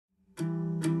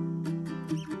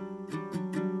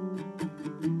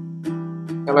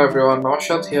Hello everyone,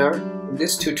 Naushad here. In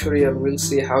this tutorial we'll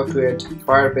see how to add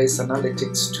Firebase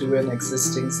Analytics to an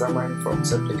existing Xamarin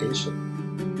Forms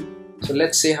application. So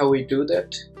let's see how we do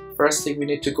that. First thing, we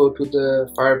need to go to the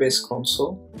Firebase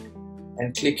console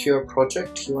and click your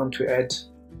project you want to add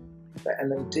the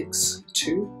analytics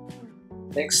to.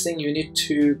 Next thing, you need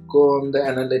to go on the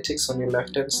analytics on your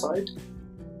left hand side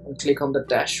and click on the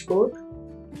dashboard,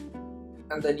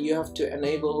 and then you have to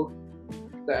enable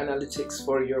the analytics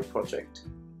for your project.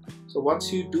 So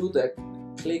once you do that,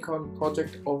 click on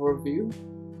project overview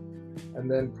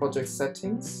and then project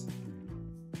settings,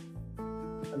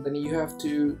 and then you have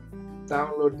to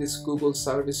download this Google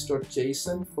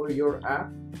service.json for your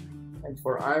app, and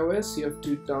for iOS you have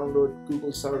to download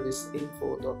Google service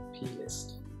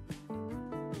info.plist,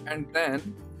 and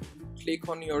then click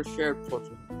on your shared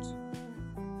project,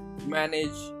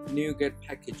 manage NuGet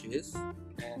packages,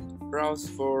 and browse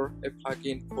for a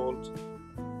plugin called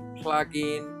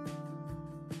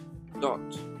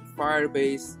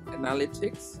plugin.firebase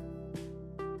analytics.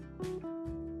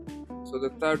 So the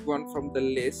third one from the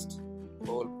list,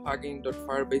 called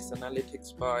plugin.firebase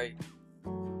analytics by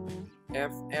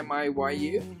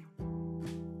FMIYU,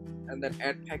 and then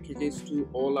add packages to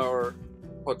all our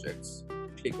projects.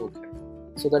 Click OK.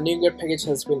 So the NuGet package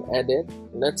has been added.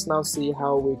 Let's now see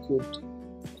how we could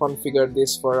configure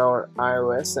this for our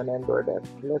iOS and Android app.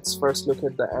 Let's first look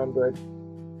at the Android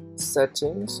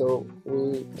settings. So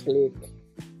we click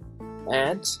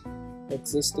add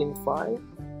existing file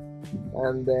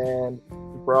and then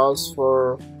browse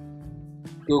for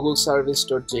Google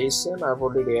service.json. I've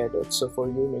already added, so for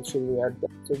you, make sure you add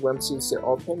that. So once you say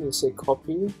open, you say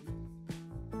copy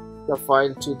the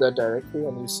file to the directory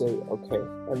and you say OK,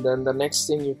 and then the next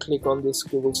thing, you click on this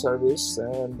Google service,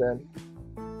 and then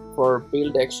for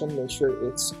build action, make sure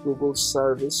it's Google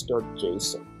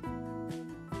service.json.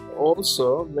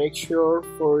 Also, make sure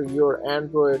for your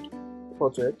Android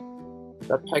project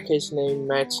the package name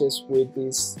matches with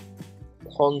this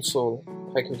console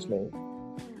package name.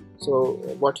 So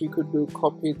what you could do,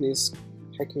 copy this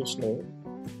package name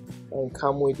and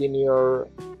come within your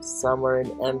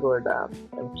Xamarin Android app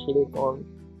and click on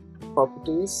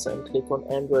properties and click on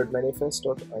Android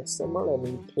manifest.xml, and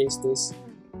you paste this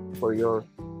for your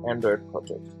Android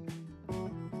project.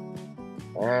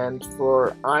 And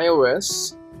for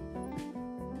iOS,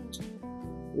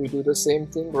 we do the same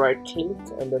thing, right click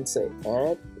and then say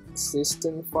add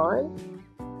existing file,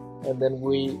 and then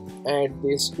we add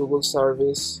this Google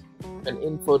service and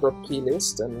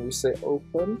info.plist, and we say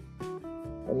open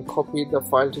and copy the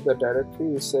file to the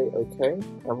directory. You say OK,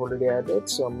 I've already added,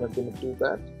 so I'm not going to do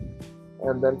that.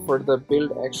 And then for the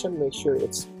build action, make sure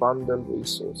it's bundle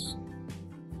resource.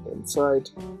 Inside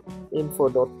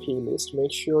info.plist,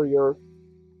 make sure your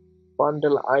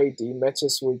bundle ID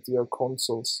matches with your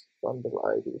console's bundle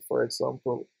ID. For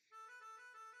example,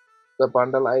 the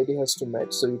bundle ID has to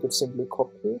match, so you could simply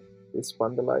copy this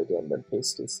bundle ID and then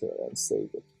paste this here and save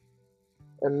it.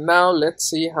 And now let's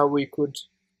see how we could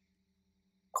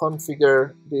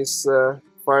configure this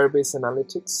Firebase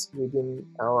Analytics within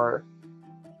our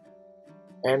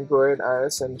Android,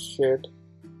 iOS and shared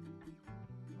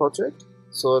project.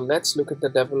 So let's look at the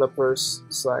developers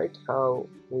side, how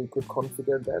we could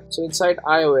configure that. So inside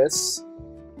iOS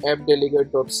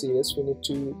appdelegator.cs, we need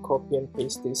to copy and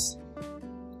paste this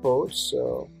code.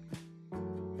 So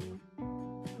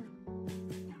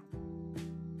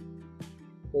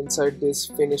inside this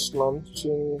finish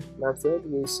launching method,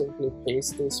 we simply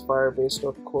paste this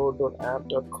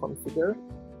firebase.core.app.configure.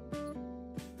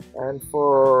 And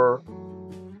for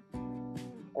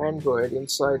Android,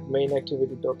 inside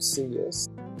mainActivity.cs,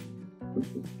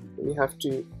 we have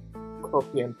to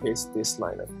copy and paste this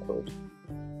line of code.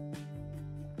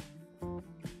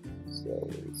 So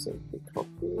we simply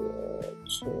copy and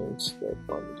change the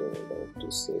bundle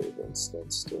to save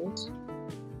instance state.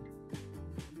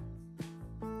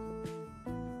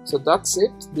 So that's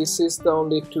it. This is the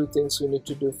only two things we need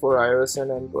to do for iOS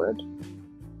and Android.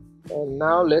 And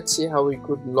now let's see how we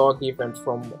could log event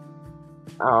from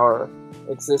our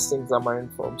existing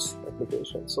Xamarin Forms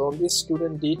application. So on this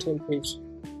student detail page,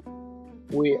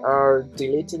 we are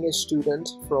deleting a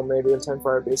student from a real-time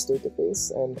Firebase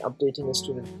database and updating a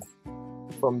student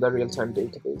from the real-time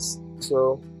database.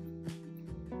 So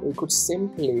we could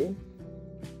simply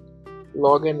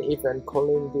log an event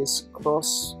calling this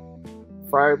cross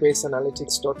Firebase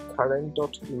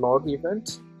analytics.current.log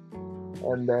event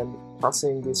and then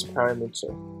passing this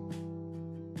parameter.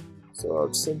 So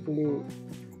I'll simply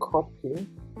copy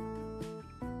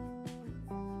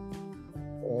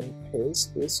and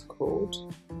paste this code. So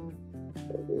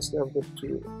basically I've got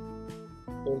to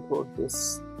import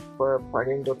this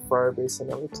Firebase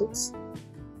Analytics.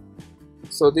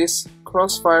 So this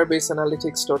cross-Firebase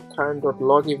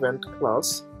Analytics.current.log event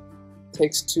class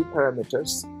takes two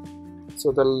parameters.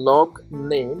 So the log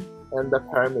name and the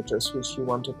parameters which you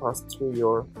want to pass through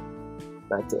your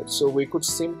method. So we could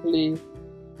simply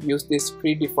use this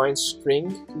predefined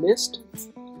string list,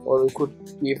 or we could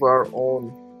give our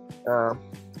own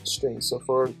string. So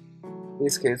for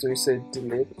this case we say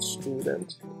delete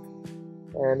student,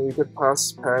 and we could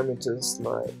pass parameters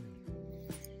like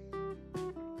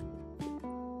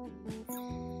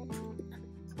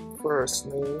first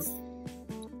name,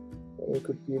 and we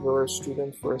could give our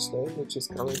student first name, which is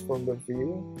coming from the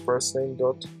view first name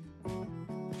dot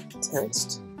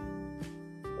text,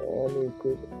 and we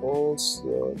could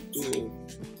also do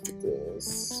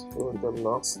this for the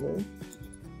last name,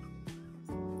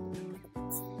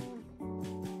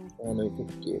 and we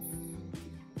could give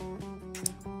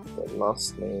the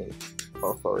last name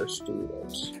of our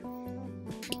student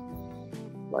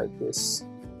like this.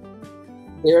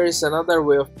 There is another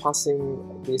way of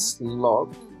passing this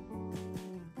log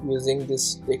using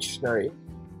this dictionary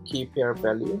key pair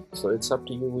value, so it's up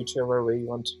to you whichever way you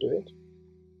want to do it.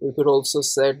 We could also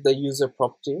set the user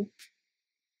property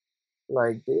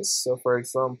like this. So for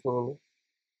example,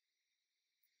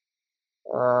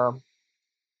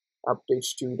 update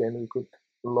student, we could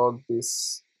log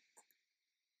this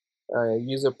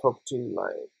user property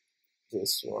like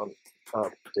this one,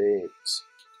 update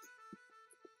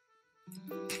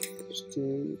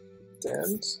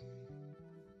student,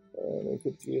 and we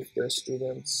could give the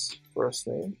student's first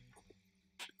name,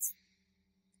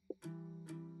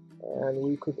 and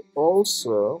we could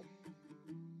also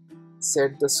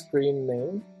set the screen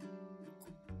name.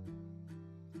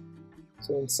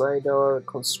 So inside our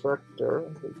constructor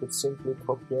we could simply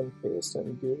copy and paste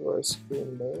and give our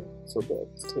screen name, so that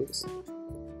takes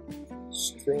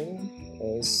string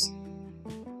as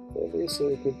value. So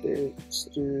we could do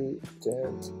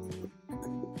student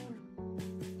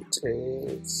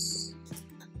details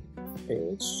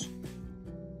page,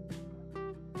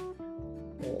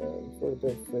 and for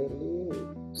the value we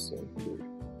simply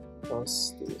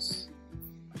pass this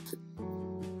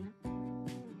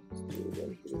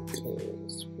student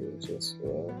details page as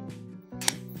well.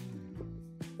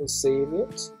 We save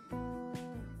it.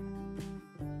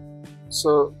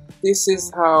 So this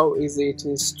is how easy it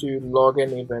is to log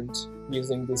an event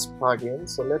using this plugin.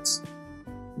 So let's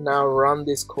now run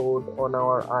this code on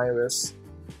our iOS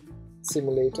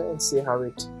simulator and see how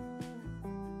it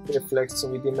reflects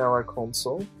within our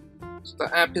console. So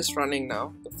the app is running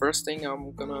now. The first thing,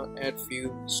 I'm gonna add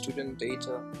few student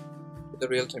data to the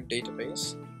real-time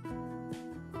database.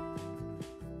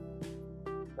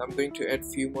 I'm going to add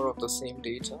few more of the same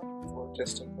data for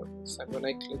testing purpose, and when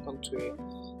I click onto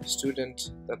a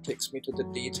student, that takes me to the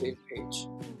detail page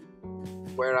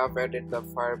where I've added the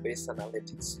Firebase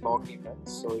Analytics log event.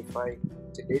 So if I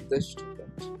delete the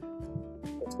student,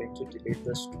 that's going to delete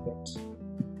the student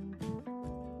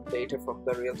data from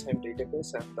the real-time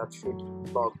database, and that should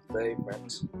log the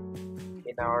event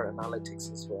in our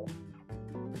analytics as well.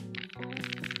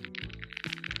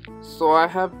 So I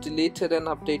have deleted and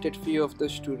updated few of the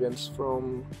students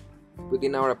from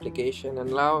within our application,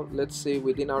 and now let's see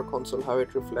within our console how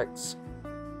it reflects.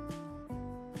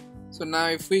 So now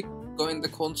if we go in the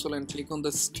console and click on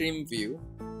the stream view,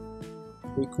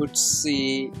 we could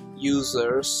see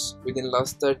users within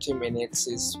last 30 minutes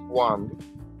is 1,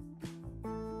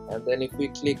 and then if we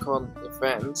click on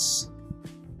events,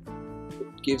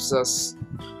 it gives us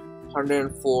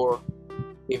 104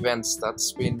 events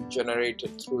that's been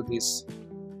generated through this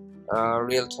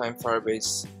real-time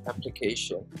Firebase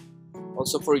application.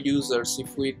 Also for users,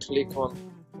 if we click on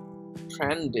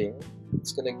trending,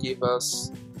 it's going to give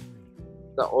us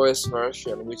the OS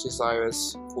version, which is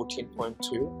iOS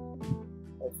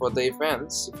 14.2. And for the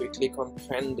events, if we click on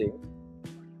trending,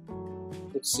 you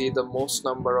could see the most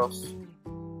number of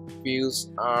views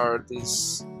are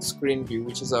this screen view,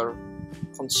 which is our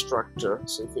constructor.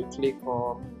 So if we click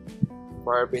on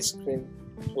Firebase screen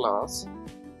class,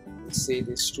 we see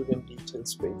the student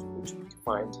details page, which we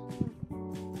defined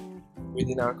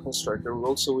within our constructor.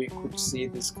 Also, we could see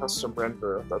this custom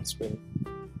renderer that's been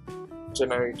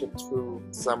generated through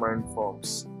Xamarin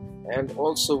forms, and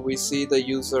also we see the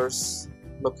user's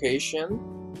location,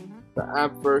 the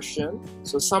app version.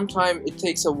 So sometimes it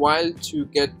takes a while to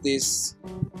get this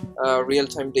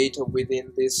real-time data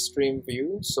within this stream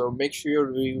view, so make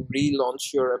sure you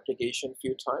relaunch your application a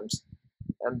few times,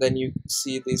 and then you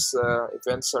see these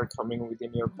events are coming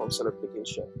within your console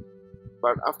application.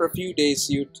 But after a few days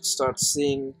you start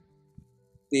seeing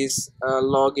these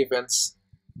log events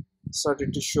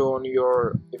started to show on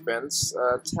your events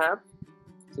tab.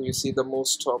 So you see the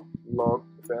most top log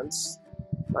events.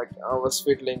 Like I was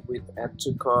fiddling with add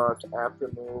to cart, app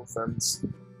remove, and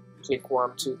click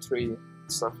 1, 2, 3,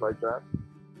 stuff like that.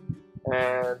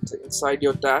 And inside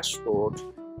your dashboard,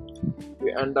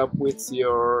 you end up with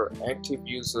your active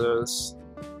users,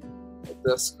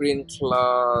 the screen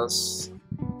class,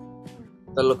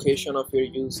 the location of your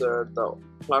user, the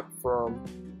platform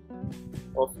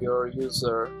of your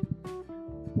user,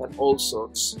 and all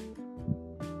sorts.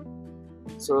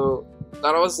 So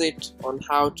that was it on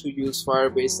how to use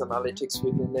Firebase Analytics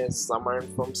within a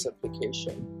Xamarin Forms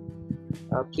application.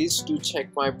 Please do check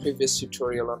my previous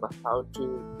tutorial on how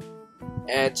to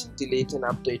add, delete, and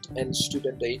update any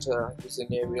student data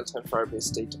using a real-time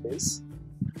Firebase database.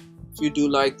 If you do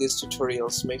like these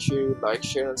tutorials, make sure you like,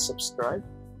 share, and subscribe.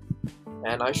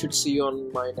 And I should see you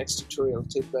on my next tutorial.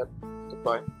 Till then,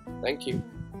 goodbye. Thank you.